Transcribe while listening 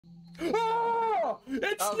Oh!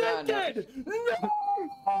 It's naked! No!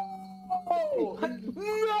 No!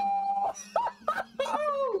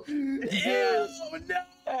 Ew! No!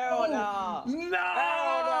 Hell no! No!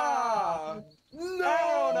 Hell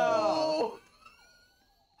No!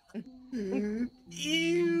 no!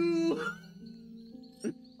 Ew!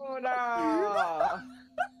 Oh no!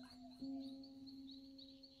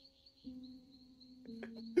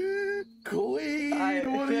 Queen,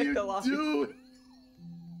 what are you doing?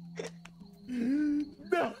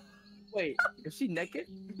 No! Wait, is she naked?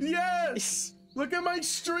 Yes! Look at my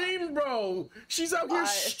stream, bro! She's out here I-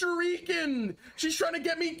 streaking! She's trying to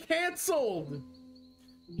get me canceled!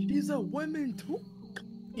 She's a woman too.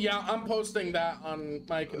 Yeah, I'm posting that on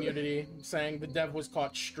my community, saying the dev was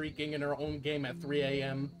caught streaking in her own game at 3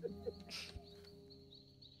 a.m.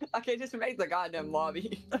 Okay, just make the goddamn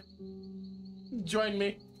lobby. Join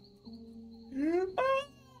me. Oh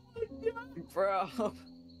my God. Bro.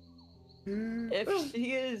 If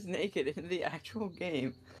she is naked in the actual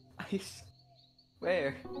game, I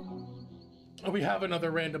swear. We have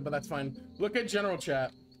another random, but that's fine. Look at general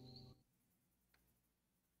chat.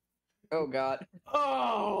 Oh god.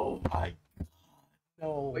 Oh my God.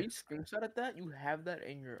 No. Are you screenshotted that? You have that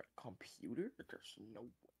in your computer? There's no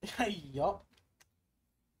way. Hey, yup.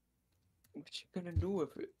 What you gonna do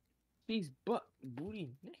with it? She's butt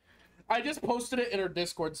booty. I just posted it in her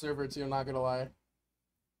Discord server too, not gonna lie.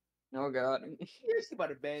 Oh god. She's about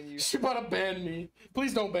to ban you. She about to ban me.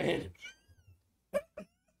 Please don't ban.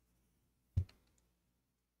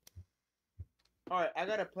 Alright, I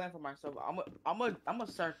got a plan for myself. I'm a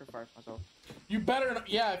sacrifice myself. You better,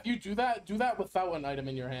 yeah, if you do that without an item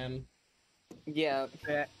in your hand. Yeah.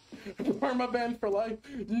 Permaban for life.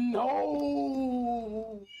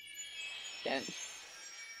 No! Can't.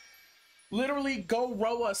 Literally, go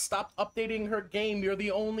Roa, stop updating her game. You're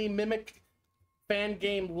the only Mimic fan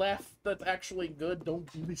game left that's actually good.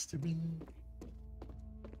 Don't do this to me.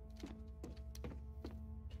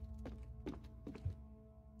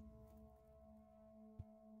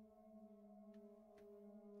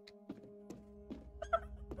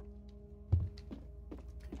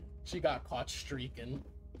 She got caught streaking.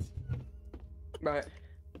 Right.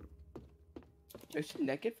 Is she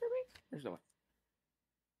naked for me? There's no way.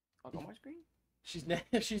 Like on my screen? She's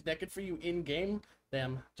she's naked for you in game.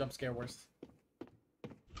 Damn, jump scare worse.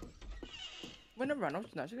 Wait, never mind. No,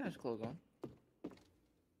 she's not. She got her clothes on.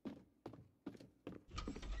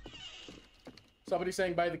 Somebody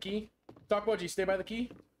saying buy the key. Talkboji, stay by the key.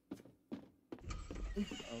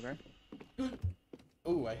 Okay.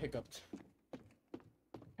 Ooh, I hiccuped.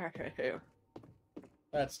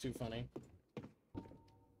 That's too funny.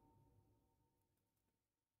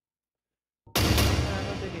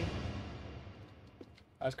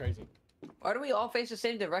 That's crazy. Why do we all face the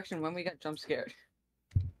same direction when we got jump scared?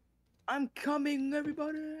 I'm coming,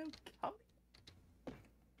 everybody. I'm coming.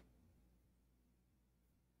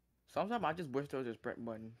 Sometimes I just wish there was a sprint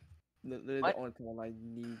button. Literally the only thing I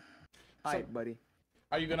need. Alright, buddy.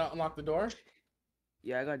 Are you gonna unlock the door?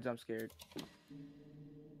 Yeah, I got jump scared.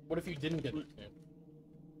 What if you didn't get jump scared?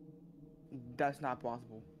 That's not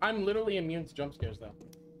possible. I'm literally immune to jump scares though.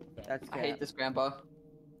 So. That's I hate this, Grandpa.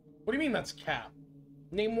 What do you mean that's cap?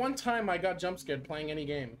 Name one time I got jump scared playing any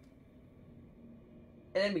game.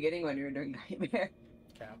 In the beginning when you were doing Nightmare.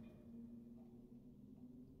 Cap.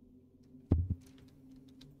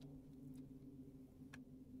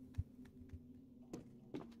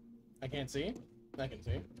 I can't see. I can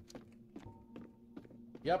see.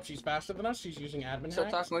 Yep, she's faster than us. She's using admin So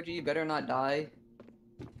hacks. Takmoji, you better not die.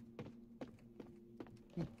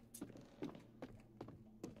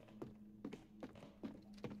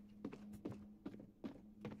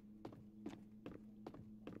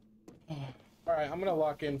 Alright, I'm gonna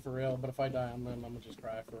lock in for real, but if I die, I'm gonna just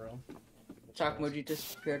cry for real. Takmoji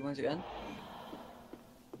disappeared once again.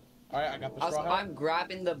 Alright, I got the Also, straw hat. I'm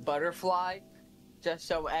grabbing the butterfly, just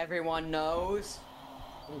so everyone knows.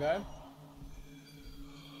 Okay.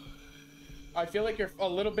 I feel like you're a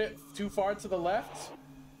little bit too far to the left.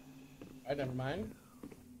 Alright, never mind.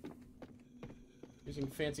 Using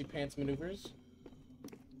fancy pants maneuvers.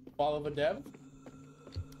 Follow the dev.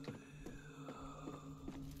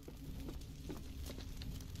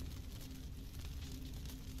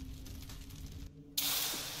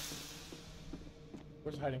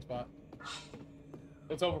 Where's the hiding spot?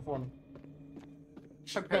 It's over for me.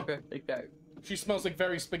 Like that. She smells like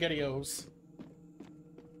very SpaghettiOs.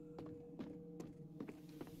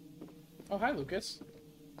 Oh, hi, Lucas.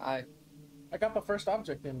 I got the first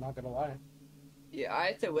object in, not gonna lie. Yeah, I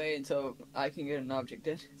have to wait until I can get an object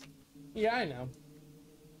in. Yeah, I know.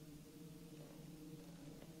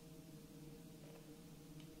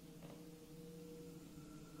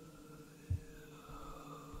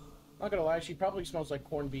 Not gonna lie, she probably smells like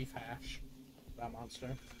corned beef hash. That monster.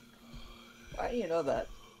 Why do you know that?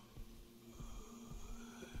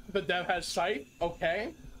 The dev has sight.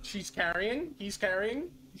 Okay. She's carrying. He's carrying.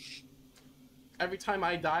 Every time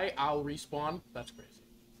I die, I'll respawn. That's crazy.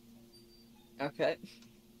 Okay.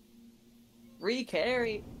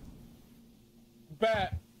 Re-carry.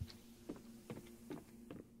 Bet.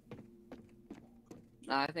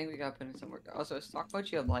 Nah, I think we got put in some work. Also, is stock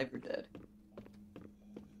mochi alive or dead?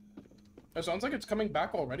 It sounds like it's coming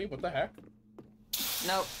back already. What the heck?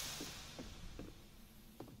 Nope.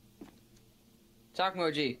 Stock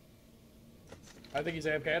mochi. I think he's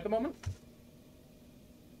AFK at the moment.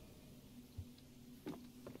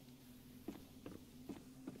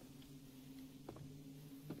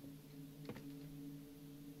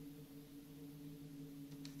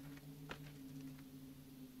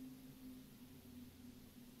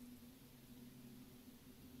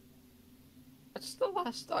 What's the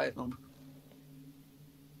last item?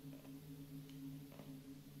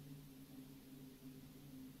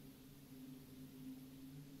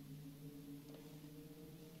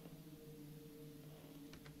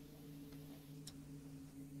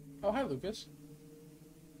 Oh, hi, Lucas.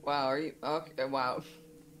 Wow, are you okay? Wow.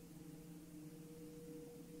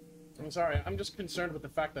 I'm sorry. I'm just concerned with the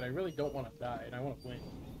fact that I really don't want to die and I want to win.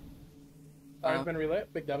 I've been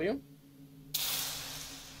relit. Big W.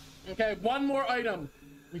 Okay, one more item.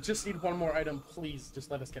 We just need one more item. Please,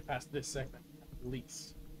 just let us get past this segment, at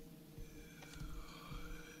least.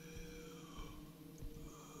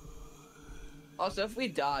 Also, if we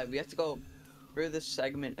die, we have to go through this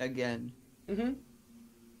segment again. Mm-hmm.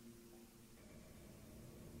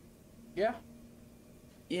 Yeah.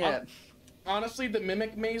 Yeah. Honestly, the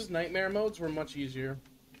Mimic Maze Nightmare modes were much easier.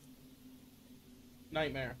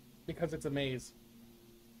 Nightmare. Because it's a maze.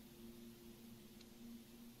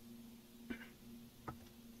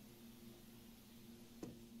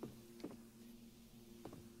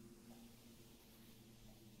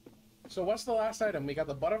 So what's the last item? We got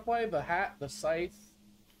the butterfly, the hat, the scythe.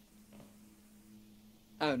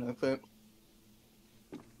 I don't know, Clip.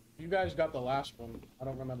 You guys got the last one. I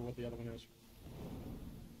don't remember what the other one is.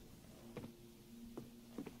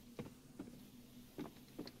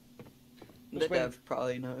 The dev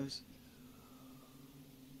probably knows.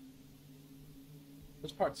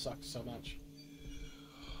 This part sucks so much.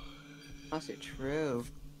 That's true.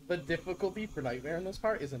 The difficulty for Nightmare in this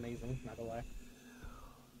part is amazing, not gonna lie.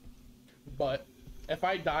 But if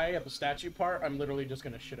I die at the statue part, I'm literally just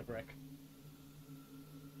gonna shit a brick.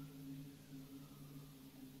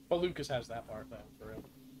 But Lucas has that part though, for real.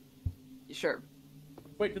 Sure.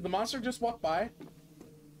 Wait, did the monster just walk by?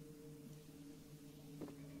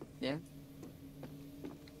 Yeah.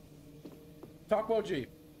 Talk G.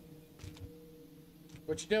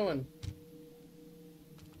 What you doing?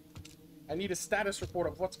 I need a status report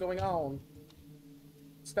of what's going on.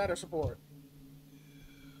 Status report.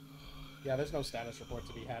 Yeah, there's no status report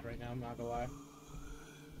to be had right now, I'm not gonna lie.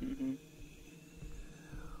 Mm-hmm.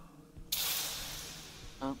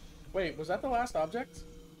 Oh. Wait, was that the last object?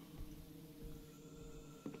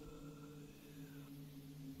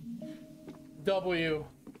 W.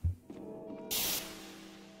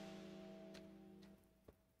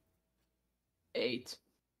 Eight.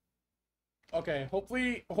 Okay,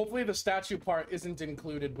 hopefully the statue part isn't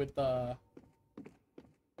included with the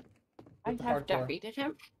I have hardcore. defeated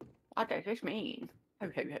him. What does this mean?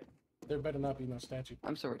 Okay. There better not be no statue.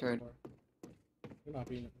 I'm so returned. There not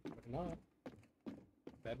being. Better not.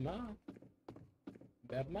 Better not.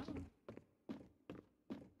 Better not.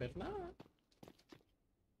 Better not.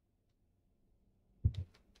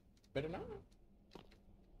 Better not.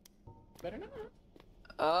 Better not.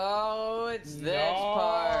 Oh, it's this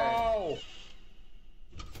part.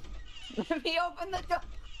 Let me open the door.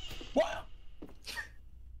 What?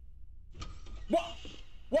 What?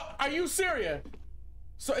 What? Are you serious?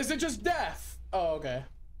 So is it just death? Oh, okay.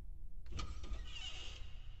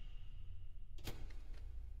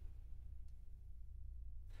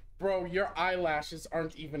 Bro, your eyelashes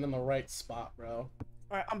aren't even in the right spot, bro.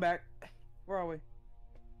 Alright, I'm back. Where are we?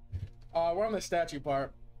 We're on the statue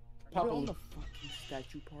part. You're on the fucking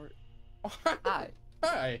statue part. Hi.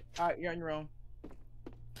 Hi. Alright, you're on your own.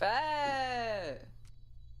 Fair.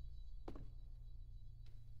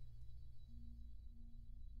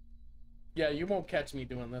 Yeah, you won't catch me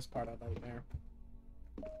doing this part of Nightmare.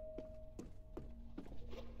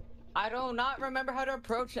 I do not remember how to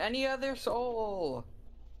approach any other soul.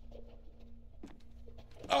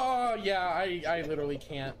 Oh, yeah, I literally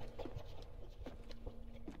can't.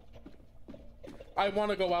 I want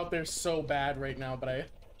to go out there so bad right now, but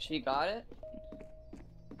She got it?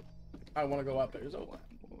 I want to go out there so bad.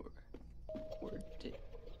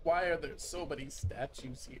 Why are there so many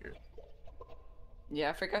statues here? Yeah,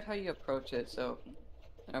 I forgot how you approach it, so...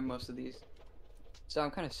 most of these. So I'm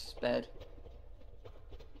kind of sped.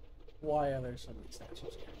 Why are there so many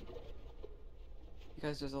statues here?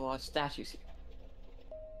 Because there's a lot of statues here.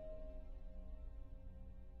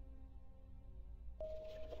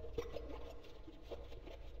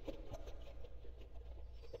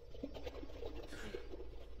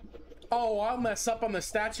 Oh, I'll mess up on the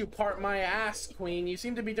statue part my ass, Queen. You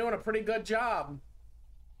seem to be doing a pretty good job.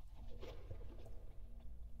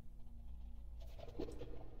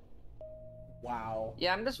 Wow.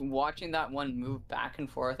 Yeah, I'm just watching that one move back and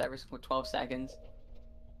forth every 12 seconds.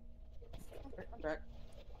 I'm back.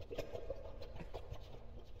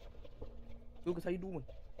 Lucas, how you doing?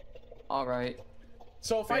 Alright.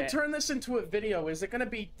 So if I turn this into a video, is it gonna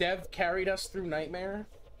be Dev carried us through Nightmare?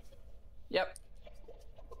 Yep.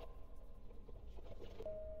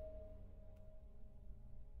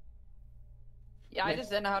 Yeah, I just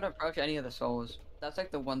didn't know how to approach any of the souls. That's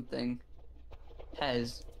like the one thing.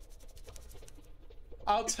 Hez.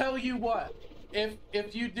 I'll tell you what. If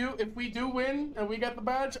we do win and we get the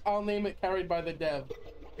badge, I'll name it carried by the Dev.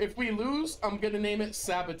 If we lose, I'm gonna name it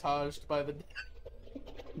sabotaged by the Dev.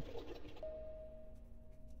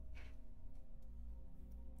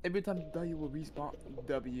 Every time you die, you will respawn.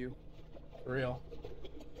 W. For real.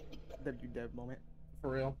 W dev moment. For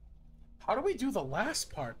real. How do we do the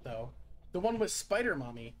last part though? The one with Spider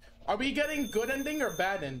Mommy. Are we getting good ending or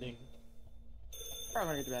bad ending?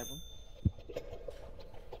 Probably gonna get the bad one.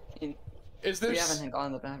 Is there? We haven't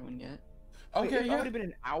gone the bad one yet. Okay, Wait, it's yeah. already been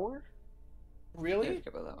an hour? Really? Yeah,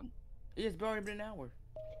 skip that one. Yeah, it's already been an hour.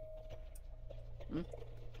 Hmm?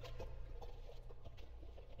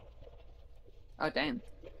 Oh damn.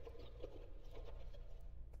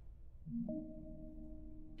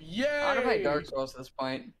 Yay! I want to play Dark Souls at this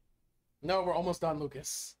point. No, we're almost done,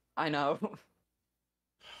 Lucas. I know. Oh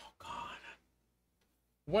God.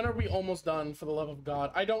 When are we almost done? For the love of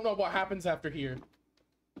God, I don't know what happens after here.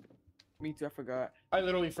 Me too, I forgot. I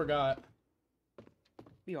literally forgot.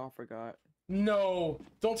 We all forgot. No,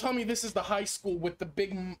 don't tell me this is the high school with the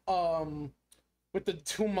big with the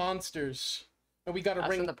two monsters, and we got to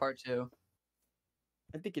That's ring. in the part 2.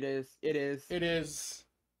 I think it is. It is. It is.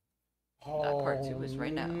 Oh, That part 2 is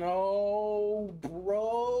right now. No,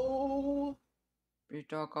 bro. We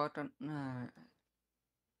don't got to... Nah.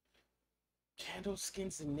 Candle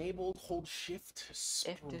skins enabled. Hold shift.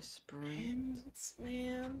 If this spring... Sprints,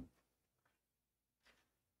 man.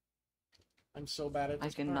 I'm so bad at I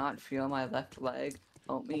this. cannot feel my left leg.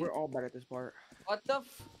 Help me. We're all bad at this part. What the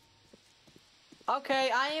f...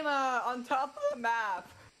 Okay, I am on top of the map.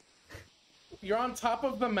 You're on top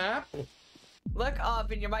of the map? Look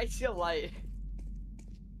up and you might see a light.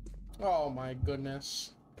 Oh my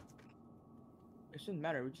goodness. It shouldn't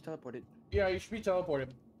matter, we just teleported. Yeah, you should be teleported.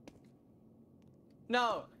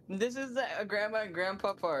 No, this is the grandma and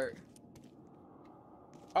grandpa part.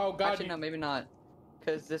 Oh God. Actually, no, maybe not.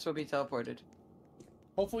 Because this will be teleported.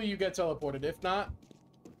 Hopefully you get teleported. If not...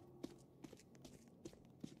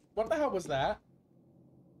 What the hell was that?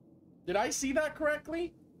 Did I see that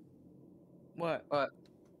correctly? What? What?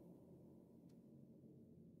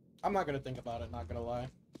 I'm not gonna think about it, not gonna lie.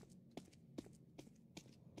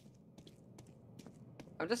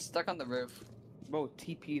 I'm just stuck on the roof. Bro,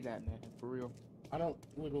 TP that, man. For real. I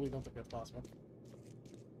literally don't think that's possible.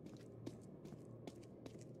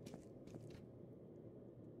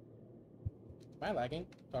 Am I lagging?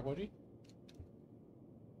 Dogwoji?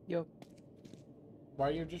 Yo. Why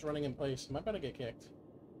are you just running in place? Am I about to get kicked?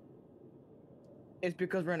 It's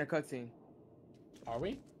because we're in a cutscene. Are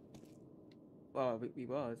we? Well, we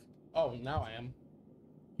was. Oh, now I am.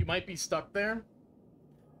 You might be stuck there.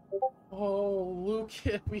 Oh, Luke,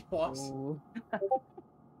 we lost. Oh.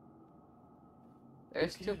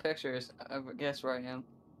 There's Okay. 2 pictures. I guess where I am.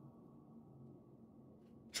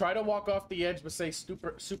 Try to walk off the edge, but stay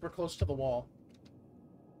super close to the wall.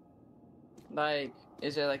 Like,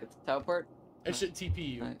 is there like a teleport? It should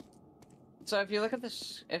TP you. Right. So if you look at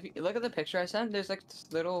this, if you look at the picture I sent, there's like this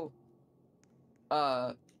little,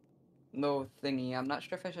 little thingy. I'm not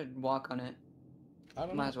sure if I should walk on it. I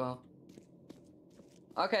don't Might know. as well.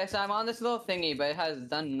 Okay, so I'm on this little thingy, but it has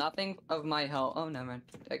done nothing of my health. Oh, never mind.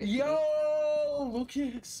 I got TP'd. Yo,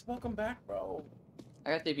 Lucas, welcome back, bro.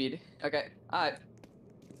 I got TP'd. Okay, alright.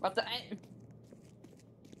 What the?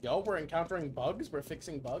 Yo, we're encountering bugs. We're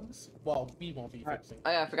fixing bugs. Well, we won't be fixing.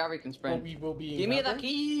 Oh yeah, I forgot we can But sprint. we will be. Give me the encountering.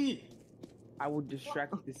 key! I will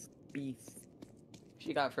distract this beast.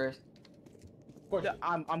 She got first. Of course. Yeah,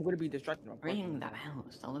 I'm gonna be distracted. Ring the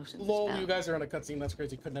bells to loosen the Lol, spell. you guys are in a cutscene. That's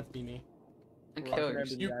crazy. Couldn't have be me. And Well, kill I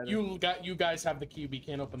yourself. forgot to You guys have the key. We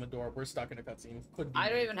can't open the door. We're stuck in a cutscene. Could be. I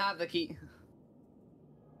don't even have the key.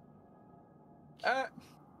 Doc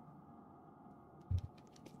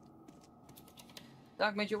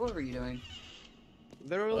Major, what were you doing?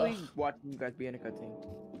 Literally Ugh. watching you guys be in a cutscene.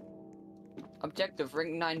 Objective,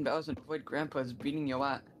 ring 9 bells and avoid Grandpa's beating you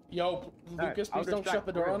at. Yo, Alright, Lucas, I'll please don't distract shut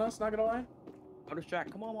the door for on real. us. Not gonna lie. I'll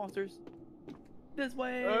distract. Come on, monsters. This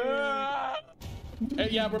way. Hey,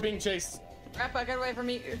 yeah, we're being chased. Grandpa, get away from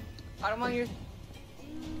me. I don't want you.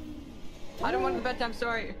 I don't want the bedtime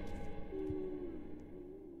story.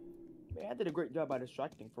 Man, I did a great job by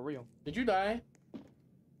distracting, for real. Did you die?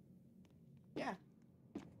 Yeah.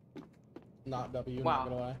 Not W. Wow. Not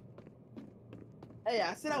gonna lie. Hey,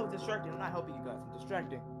 I said I was distracting. I'm not helping you guys. I'm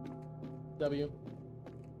distracting. W.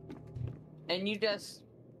 And you just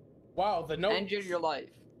Wow, the no. ended your life.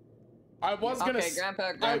 I was gonna. Okay,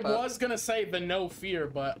 Grandpa. I was gonna say the no fear,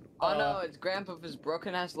 but. Oh no, it's Grandpa with his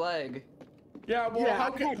broken ass leg. Yeah, well, Yeah,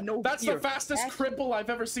 how I can? had no That's fear. the fastest Actually- cripple I've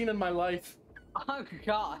ever seen in my life. Oh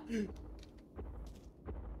god.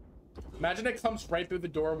 Imagine it comes right through the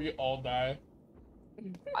door, we all die.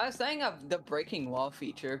 I was saying of the breaking wall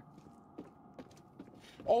feature.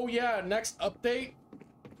 Oh yeah, next update.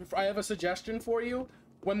 If I have a suggestion for you.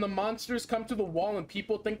 When the monsters come to the wall and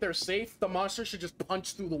people think they're safe, the monster should just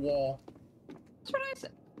punch through the wall. That's what I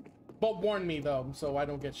said. But warn me though, so I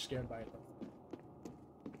don't get scared by it.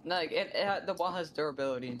 Like the wall has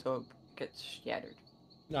durability until it gets shattered.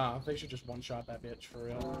 Nah, they should just one-shot that bitch for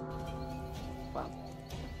real. Wow.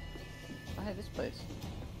 I had this place.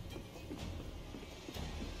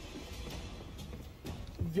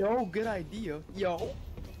 Yo, good idea. Yo.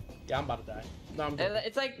 Yeah, I'm about to die. No, I'm good.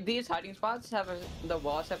 It's like these hiding spots have the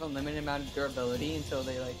walls have a limited amount of durability until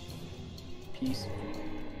they like peace.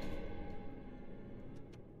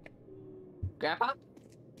 Grandpa?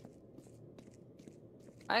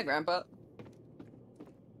 Hi, Grandpa.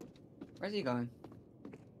 Where's he going?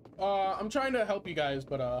 I'm trying to help you guys,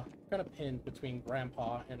 but kind of pinned between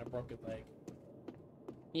Grandpa and a broken leg.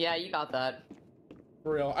 Yeah, you got that.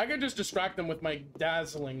 For real. I could just distract them with my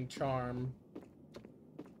dazzling charm.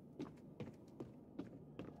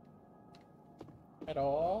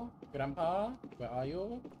 Hello? Grandpa? Where are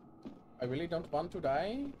you? I really don't want to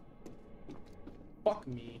die. Fuck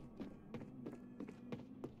me.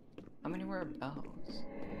 How many more bells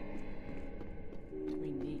do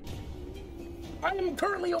we need? I am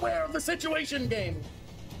currently aware of the situation, game!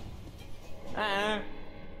 I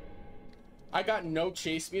got no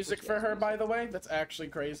chase music for her, by the way. That's actually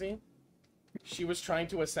crazy. She was trying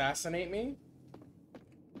to assassinate me.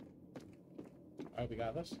 Alright, we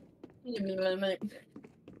got this.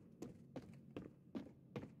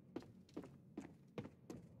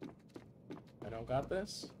 I don't got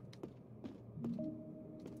this.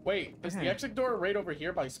 Wait, is the exit door right over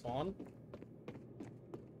here by spawn?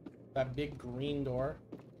 That big green door.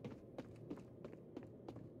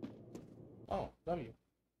 Oh, W.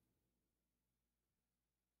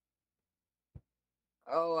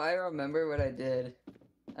 Oh, I remember what I did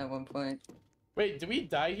at one point. Wait, did we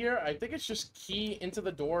die here? I think it's just key into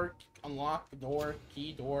the door, unlock the door,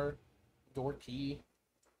 key, door key.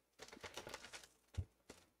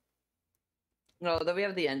 No, then we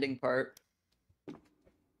have the ending part.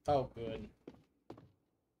 Oh, good.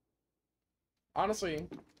 Honestly,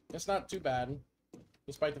 it's not too bad.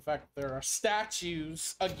 Despite the fact that there are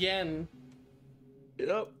statues again.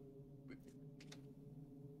 Yep.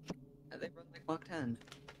 They run like Mach 10.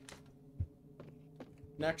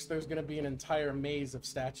 Next, there's gonna be an entire maze of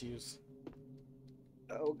statues.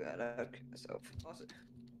 Oh god, I have to myself. Pause it.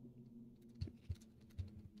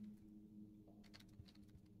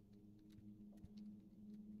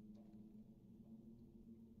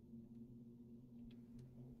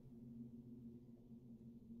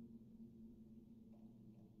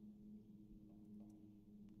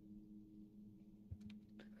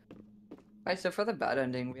 Alright, so for the bad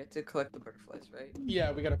ending, we have to collect the butterflies, right?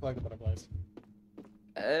 Yeah, we gotta collect the butterflies.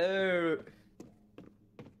 Oh.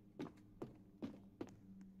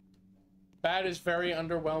 Bad is very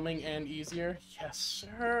underwhelming and easier. Yes,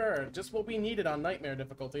 sir. Just what we needed on nightmare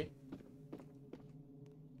difficulty.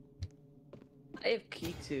 I have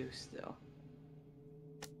key 2 still.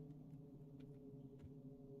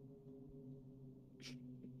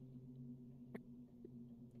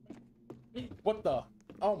 What the?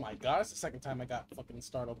 Oh my god, it's the second time I got fucking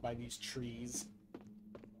startled by these trees.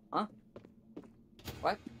 Huh?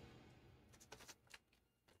 What?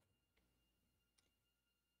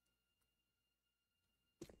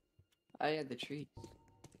 I had the trees.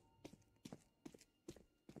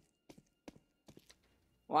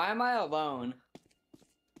 Why am I alone?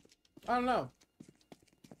 I don't know.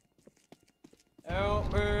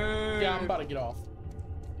 Help me! Yeah, I'm about to get off.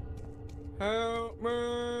 Help me!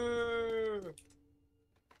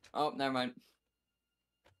 Oh, never mind.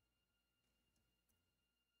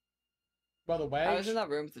 By the way, I was in that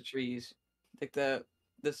room with the trees. Like the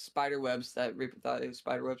spider webs that Reaper thought it was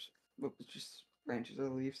spider webs. What was just branches of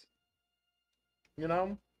the leaves. you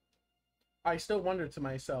know, I still wonder to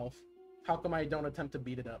myself, how come I don't attempt to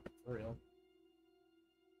beat it up for real?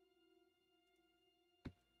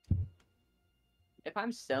 If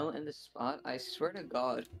I'm still in this spot, I swear to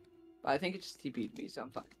God. But I think it just TP'd me, so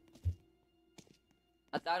I'm fine.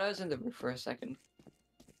 I thought I was in the roof for a second.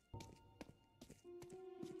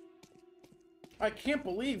 I can't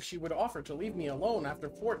believe she would offer to leave me alone after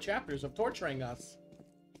 4 chapters of torturing us.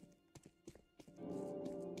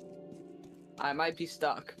 I might be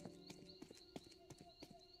stuck.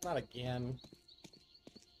 Not again.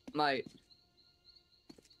 Might.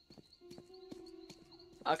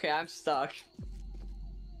 Okay, I'm stuck.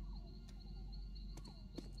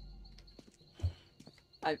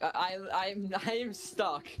 I'm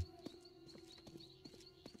stuck.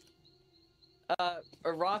 A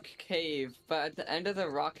rock cave, but at the end of the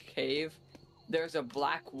rock cave, there's a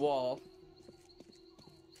black wall.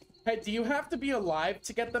 Hey, do you have to be alive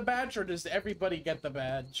to get the badge, or does everybody get the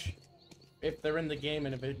badge? If they're in the game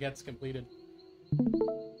and if it gets completed.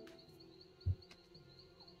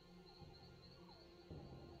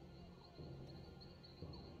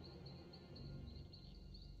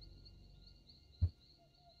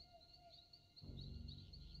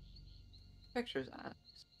 Pictures at.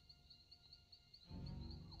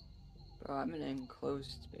 Bro, I'm in an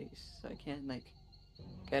enclosed space, so I can't, like,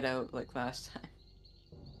 get out like last time.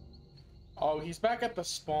 Oh, he's back at the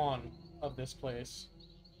spawn of this place.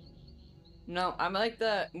 No, I'm like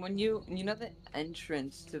when you know the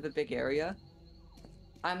entrance to the big area?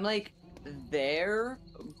 I'm like there,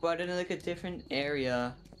 but in like a different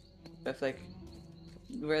area. With like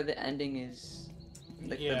where the ending is.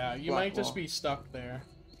 Like Yeah, you might just be stuck there.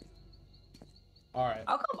 Alright.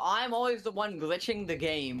 How come I'm always the one glitching the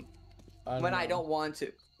game when I don't want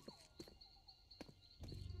to?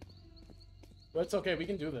 But it's okay, we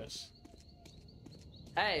can do this.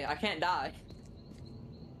 Hey, I can't die.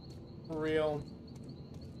 For real.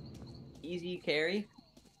 Easy carry.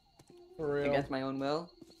 For real. Against my own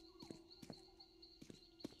will.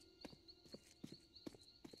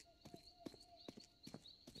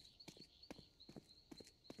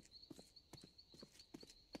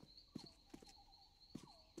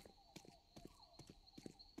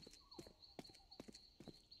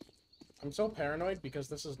 I'm so paranoid because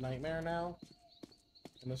this is Nightmare now.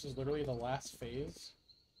 And this is literally the last phase.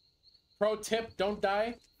 Pro tip, don't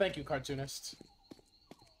die. Thank you, cartoonist.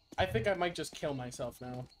 I think I might just kill myself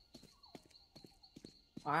now.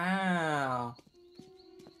 Wow.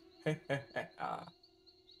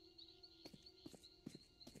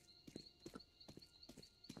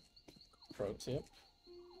 Pro tip.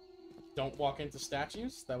 Don't walk into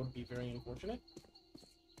statues. That would be very unfortunate.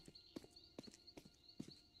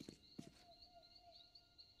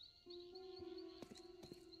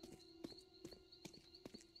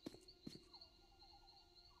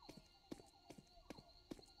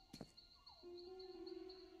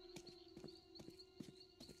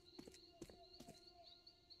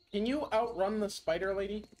 Can you outrun the spider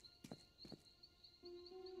lady?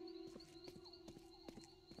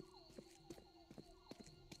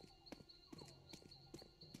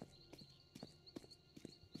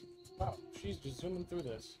 Wow, she's just zooming through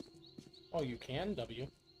this. Oh, you can? W.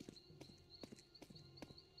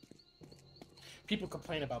 People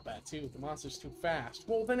complain about that too. The monster's too fast.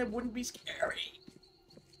 Well, then it wouldn't be scary.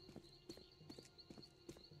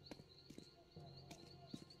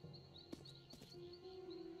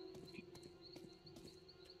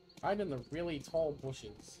 Hide in the really tall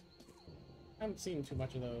bushes. I haven't seen too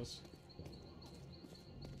much of those.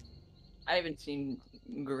 I haven't seen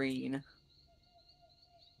green.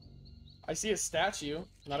 I see a statue.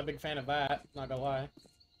 Not a big fan of that, not gonna lie.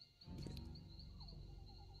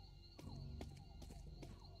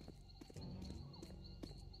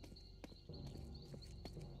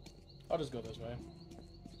 I'll just go this way.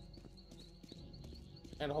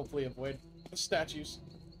 And hopefully avoid the statues.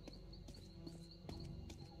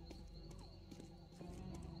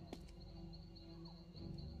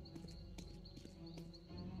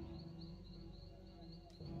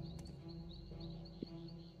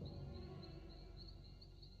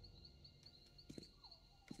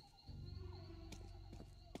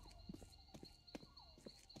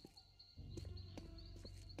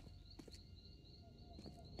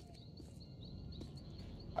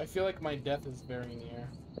 I feel like my death is very near.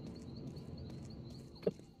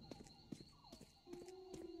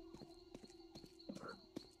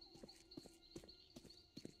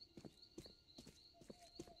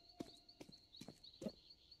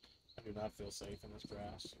 do not feel safe in this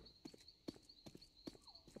grass.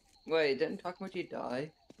 Wait, didn't Takamochi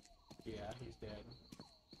die? Yeah, he's dead.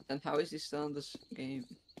 Then how is he still in this game?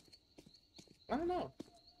 I don't know.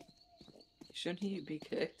 Shouldn't he be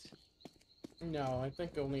kicked? No, I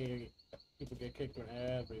think only people get kicked when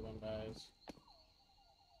everyone dies.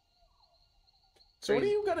 So what do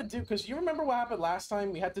you gotta do? Because you remember what happened last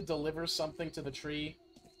time? We had to deliver something to the tree.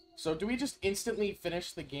 So do we just instantly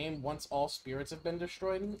finish the game once all spirits have been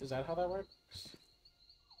destroyed? Is that how that works?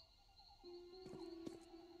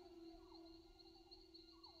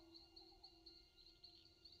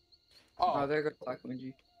 Oh, Oh, there goes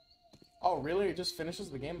Takamochi. oh, really? It just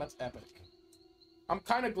finishes the game? That's epic. I'm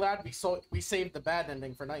kind of glad we saved the bad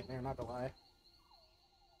ending for Nightmare, not gonna lie.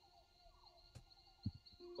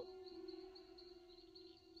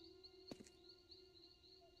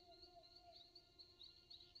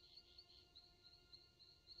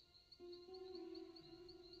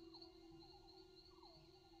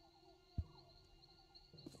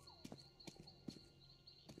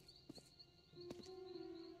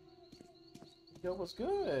 Yo, what's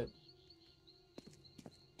good?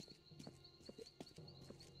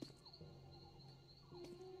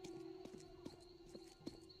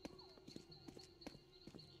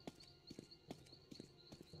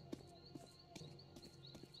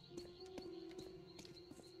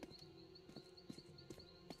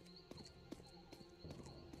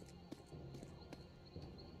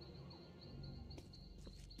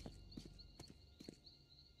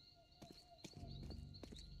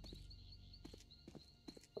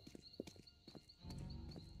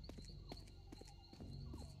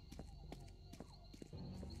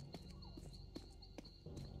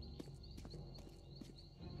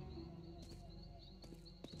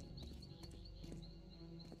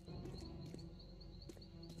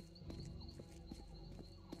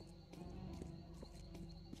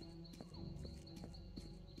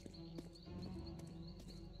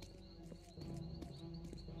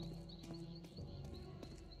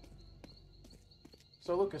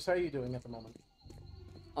 So, Lucas, how are you doing at the moment?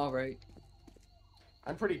 Alright.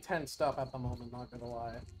 I'm pretty tensed up at the moment, not gonna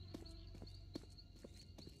lie.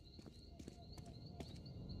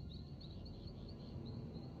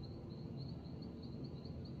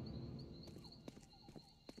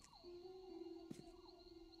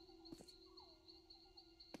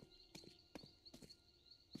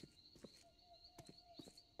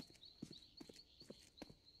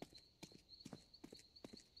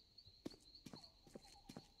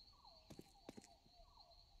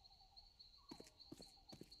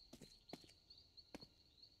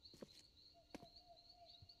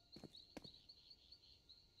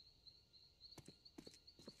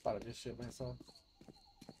 Thought I just shit myself.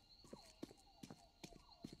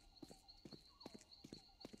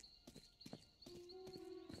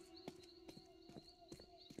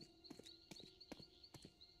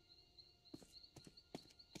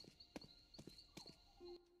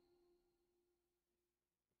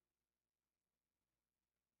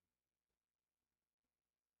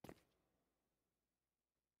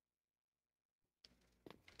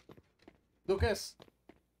 Lucas!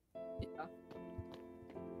 Yeah.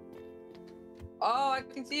 Oh, I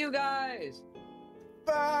can see you guys!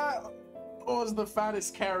 That was the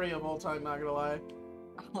fattest carry of all time, not gonna lie.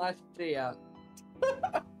 I see ya.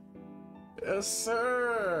 Yes,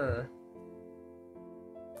 sir!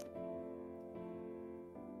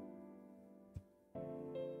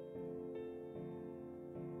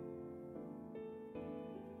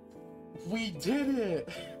 We did it!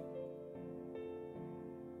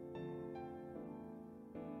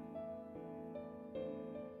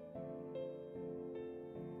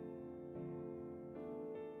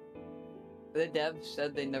 The devs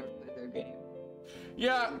said they never played their game.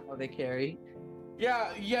 Yeah, How they carry.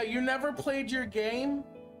 yeah, you never played your game,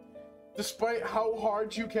 despite how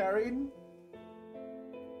hard you carried.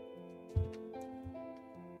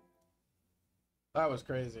 That was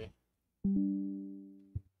crazy.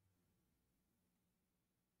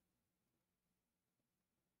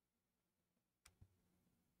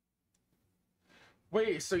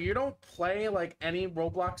 Wait, so you don't play, like, any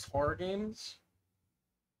Roblox horror games?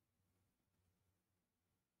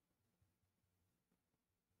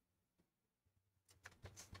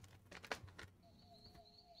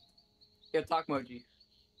 Yeah, Takamochi.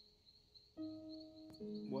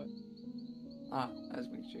 What? Ah, I was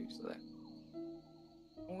making sure you're still there.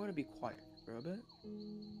 I'm gonna be quiet for a bit.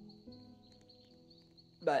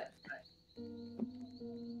 But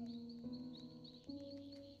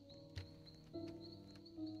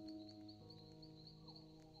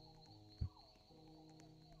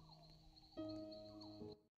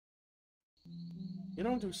You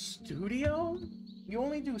don't do studio? You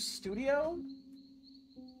only do studio?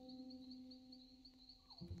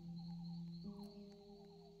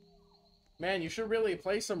 Man, you should really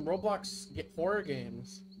play some Roblox horror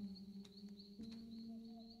games.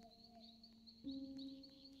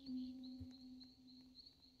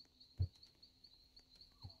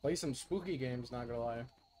 Play some spooky games, not gonna lie.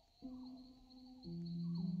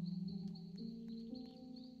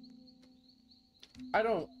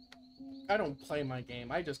 I don't play my game.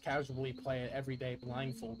 I just casually play it every day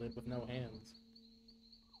blindfolded with no hands.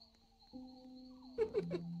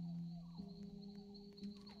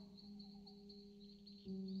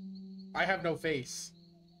 I have no face.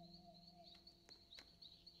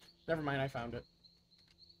 Never mind, I found it.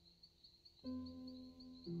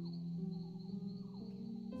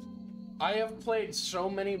 I have played so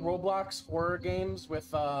many Roblox horror games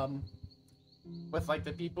with like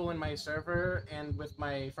the people in my server and with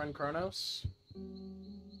my friend Kronos.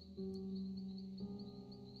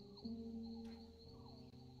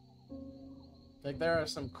 Like, there are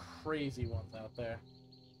some crazy ones out there.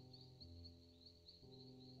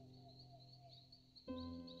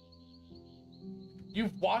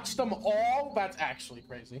 You've watched them all? That's actually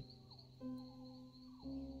crazy.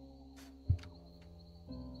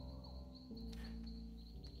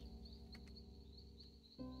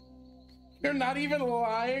 You're not even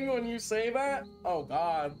lying when you say that? Oh,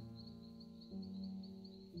 God.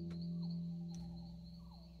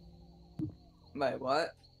 My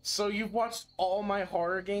what? So you've watched all my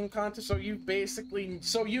horror game content, so you basically...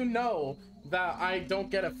 So you know that I don't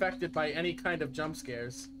get affected by any kind of jump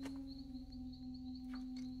scares.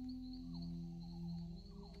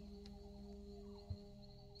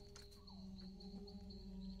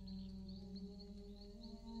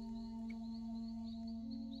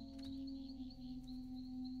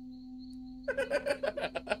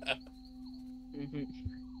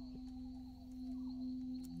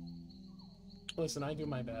 Listen, I do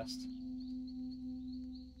my best.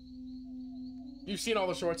 You've seen all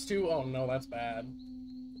the shorts too? Oh no, that's bad.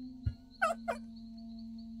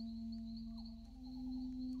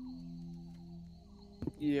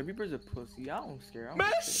 Yeah, Reaper's a pussy. I don't scare.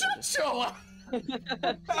 Man, shut your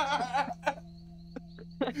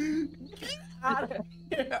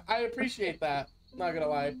I appreciate that. Not gonna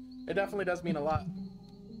lie. It definitely does mean a lot.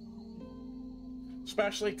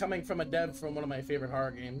 Especially coming from a dev from one of my favorite horror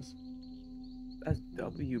games. That's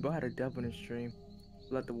W. Bro had a dev in his stream.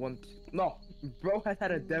 Let the one. No, bro has had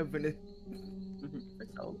a dev in it for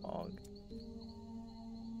so long.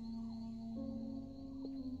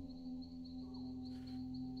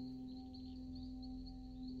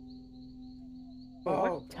 Bro,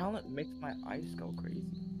 Oh. what talent makes my eyes go crazy?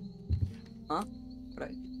 Huh?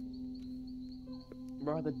 Right.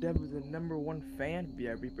 Bro, the dev was the #1 fan.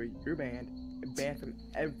 Yeah, Reaper, you're banned. Banned from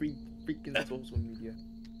every freaking social media.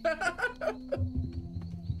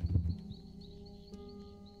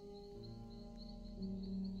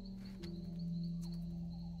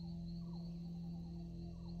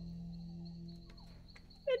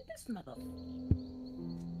 This mother.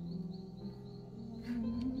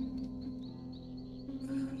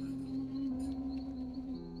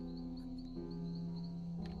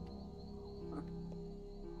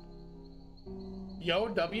 Yo,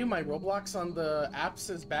 W, my Roblox on the app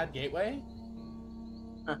says bad gateway.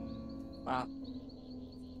 Huh. Wow.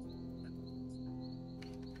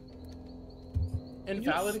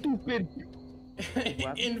 Invalid. Stupid.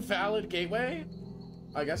 Invalid gateway?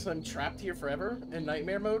 I guess I'm trapped here forever in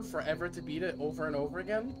nightmare mode, forever to beat it over and over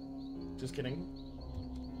again. Just kidding.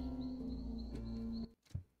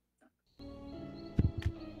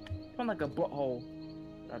 Sound like a butthole.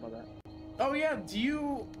 Sorry about that. Oh yeah, do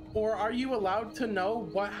you or are you allowed to know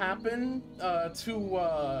what happened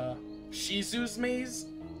to Shizu's maze?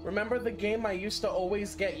 Remember the game I used to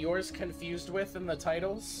always get yours confused with in the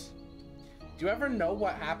titles? Do you ever know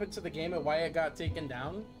what happened to the game and why it got taken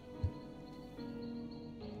down?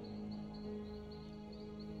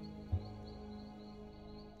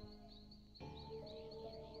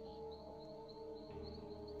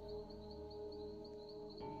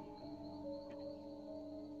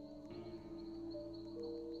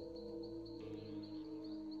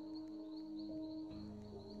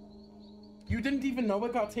 You didn't even know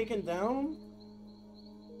it got taken down?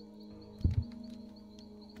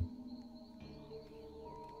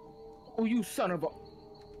 Oh, you son of a.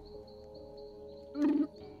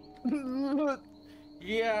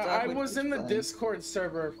 Yeah, I Exactly. was in the Discord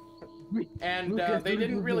server, and they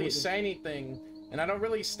didn't really say anything. And I don't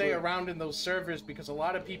really stay around in those servers because a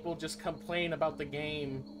lot of people just complain about the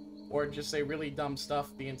game or just say really dumb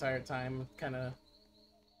stuff the entire time. Kind of.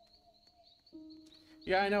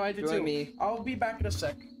 Yeah, I know, I did Join too. me. I'll be back in a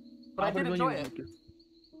sec. But I did enjoy it. Lucas.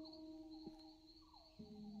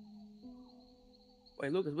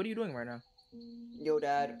 Wait, Lucas, what are you doing right now? Yo,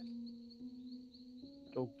 Dad.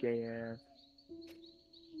 Okay, yeah.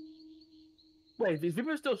 Wait, is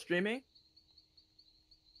Viper still streaming?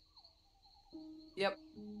 Yep.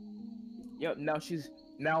 Yep.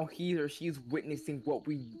 Now he or she's witnessing what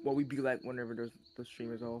we be like whenever the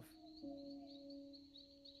stream is off.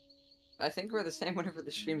 I think we're the same whenever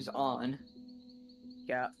the stream's on.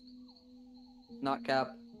 Yeah. Not cap.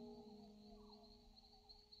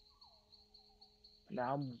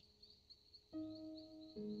 Now.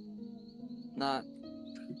 Not.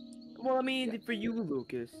 Well, I mean, for you,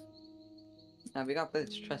 Lucas. Now we got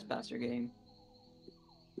this trespasser game.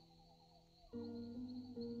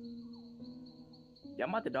 Yeah, I'm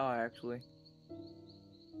about to die actually.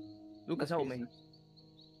 Lucas, That's help me. decent.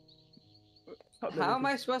 Help me, How am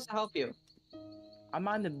I Lucas. supposed to help you? I'm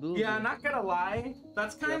on the blue. Yeah, not gonna lie.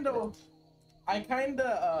 That's kind of...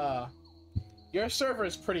 Your server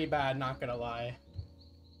is pretty bad, not gonna lie.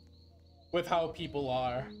 With how people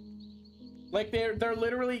are. Like, they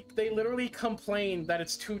literally complain that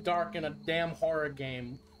it's too dark in a damn horror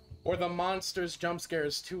game. Or the monster's jump scare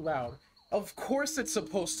is too loud. Of course it's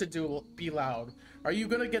supposed to be loud. Are you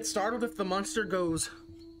gonna get startled if the monster goes...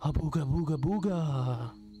 "Abooga booga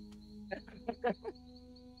booga"?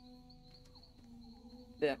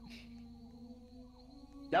 Yeah.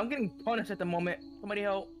 Yeah, I'm getting punished at the moment. Somebody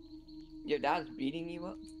help. Your dad's beating you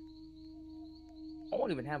up? I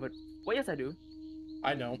won't even have it. Well, yes, I do.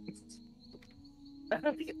 I don't.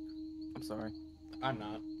 I'm sorry. I'm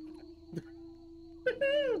not.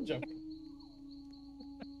 I'm joking.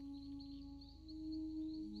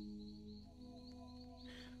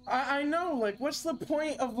 I know, like, what's the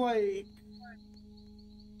point of, like...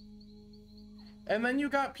 And then you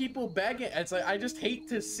got people begging. It's like, I just hate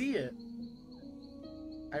to see it.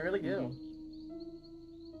 I really do.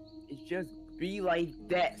 It just be like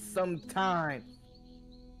that sometimes.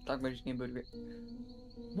 Talk about your game, Booty.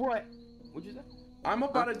 What? What'd you say? I'm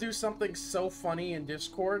about to do something so funny in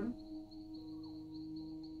Discord.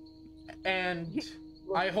 And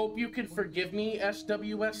I hope you can forgive me,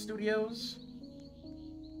 SWS Studios.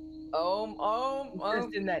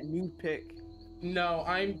 Just in that new pick. No,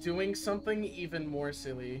 I'm doing something even more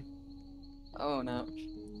silly. Oh no.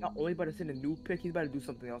 Not only about to send a new pick, he's about to do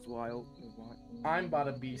something else wild. I'm about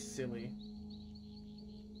to be silly.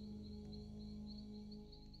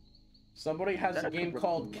 Somebody has a game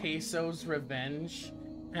called Queso's Revenge,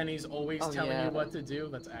 and he's always telling you what to do.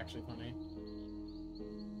 That's actually funny.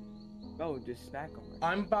 Oh, just snack on it.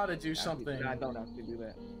 I'm about to do something I don't have to do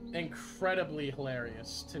that. incredibly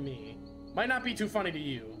hilarious to me. Might not be too funny to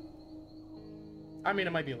you. I mean,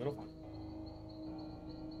 it might be a little fun.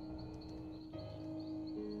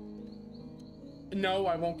 No,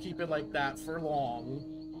 I won't keep it like that for long.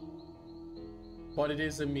 But it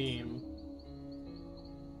is a meme.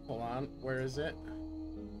 Hold on, where is it?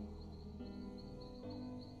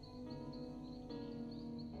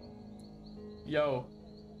 Yo.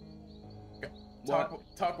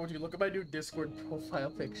 Talk, would you look at my new Discord profile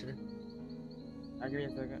picture? I'll give you a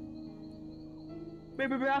second.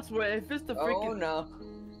 Baby, I swear, if it's the freaking... Oh no.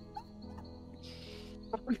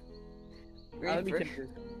 Let me check this.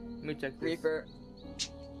 Let me check this. Reaper.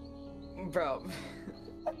 Bro.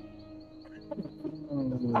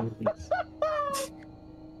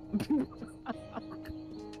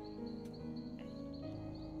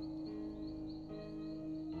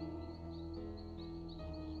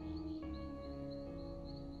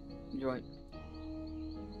 Join.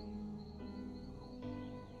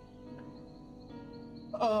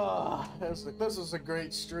 This is a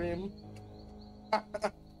great stream.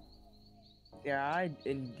 Yeah, I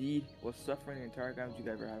indeed was suffering the entire time you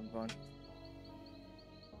guys were having fun.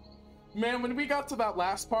 Man, when we got to that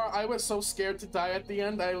last part, I was so scared to die at the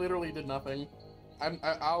end, I literally did nothing.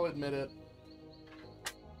 I'll admit it.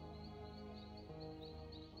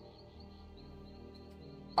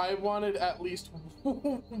 I wanted at least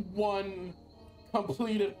one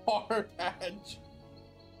completed hard edge.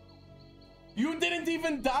 You didn't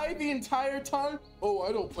even die the entire time? Oh,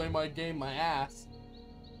 I don't play my game, my ass.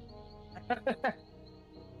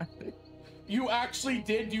 You actually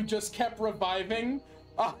did? You just kept reviving?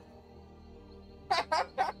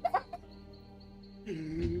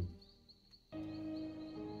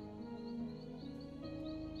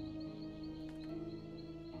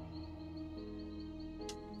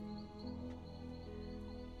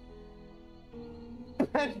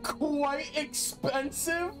 And quite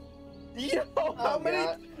expensive? Yo,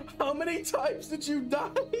 how many times did you die?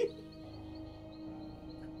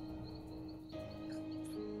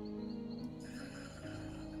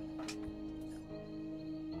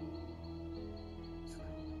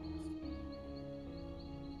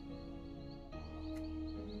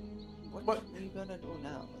 What are we gonna do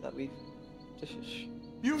now that we just?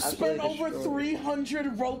 You spent over destroyed.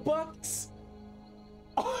 300 Robux?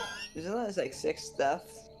 Isn't that like 6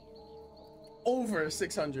 deaths? Over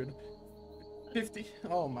 600. 50.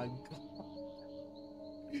 Oh my god.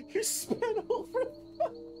 You spent over.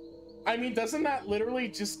 I mean, doesn't that literally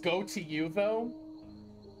just go to you though?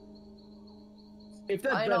 If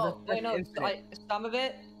that I does, know. that's instant. Some of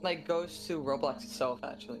it like goes to Roblox itself,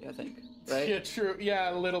 actually. I think, right? Yeah, true.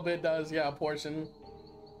 Yeah, a little bit does. Yeah, a portion.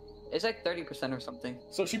 It's like 30% or something.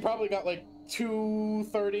 So she probably got like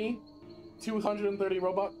 230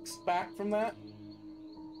 Robux back from that.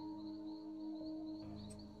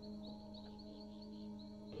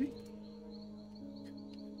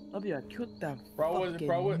 I'll be a cute that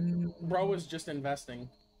Bro was just investing.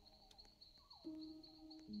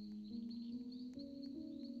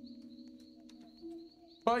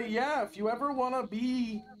 But yeah, if you ever want to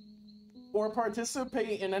be or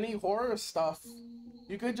participate in any horror stuff,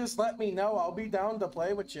 you could just let me know. I'll be down to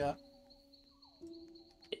play with you.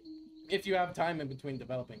 If you have time in between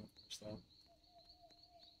developing, so.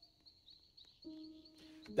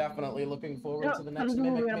 Definitely looking forward to the next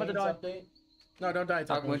Mimic Mains update. No, don't die,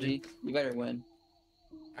 Takmuji. You better win.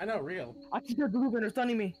 I know, real. I keep the blue they're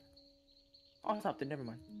stunning me. Oh, I stopped it. Never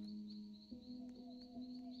mind.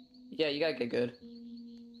 Yeah, you gotta get good.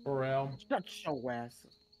 For real. Shut your ass.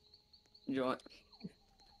 Enjoy.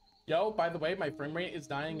 Yo, by the way, my frame rate is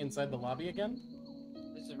dying inside the lobby again.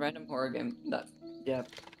 This is a random horror game that, yeah,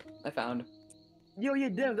 I found. Yo, yeah,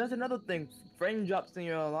 Dev, that's another thing. Frame drops in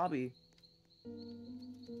your lobby.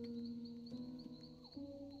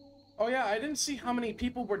 Oh yeah, I didn't see how many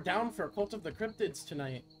people were down for Cult of the Cryptids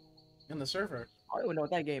tonight in the server. I don't even know what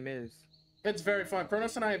that game is. It's very fun.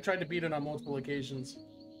 Kronos and I have tried to beat it on multiple occasions.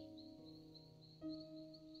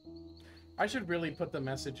 I should really put the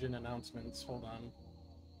message in announcements. Hold on.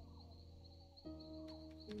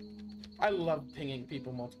 I love pinging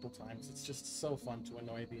people multiple times. It's just so fun to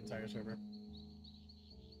annoy the entire server.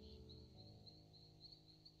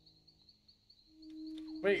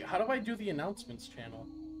 Wait, how do I do the announcements channel?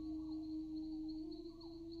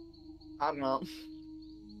 I don't know.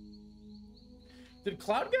 Did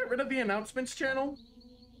Cloud get rid of the announcements channel?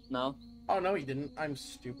 No. Oh, no, he didn't. I'm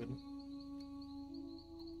stupid.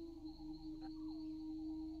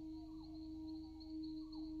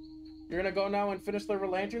 You're gonna go now and finish the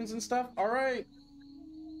lanterns and stuff? Alright.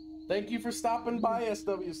 Thank you for stopping by,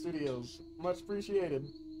 SW Studios. Much appreciated.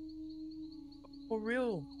 For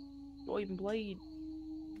real. You even played.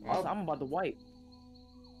 Well, I'm about to wipe.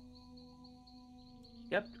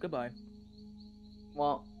 Yep, goodbye.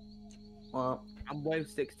 Well. I'm wave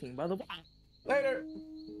 16, by the way. later.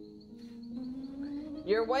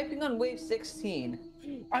 You're wiping on wave 16.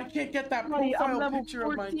 I can't get that Buddy, I'm profile level picture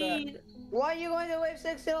of my 14. back. Why are you going to wave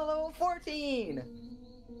 16 on level 14?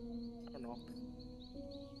 I don't know.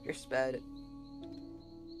 You're sped.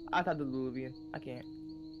 I thought the Luluvian. I can't.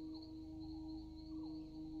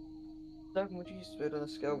 Doug, would you sped on a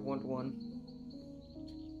scale of 1 to 1?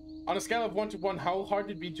 On a scale of 1 to 1, how hard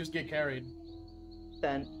did we just get carried?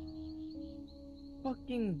 10.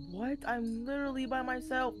 Fucking what? I'm literally by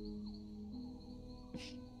myself.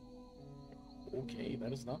 Okay,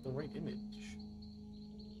 that is not the right image.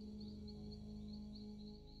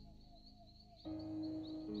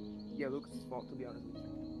 Yeah, Lucas' fault, to be honest with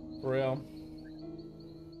you. For real.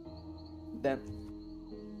 Then.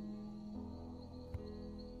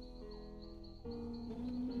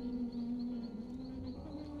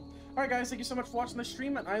 Alright guys, thank you so much for watching the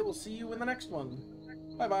stream, and I will see you in the next one.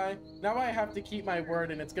 Bye-bye. Now I have to keep my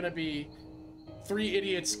word, and it's gonna be 3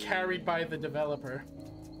 idiots carried by the developer.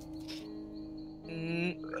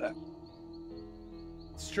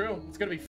 It's true. It's gonna be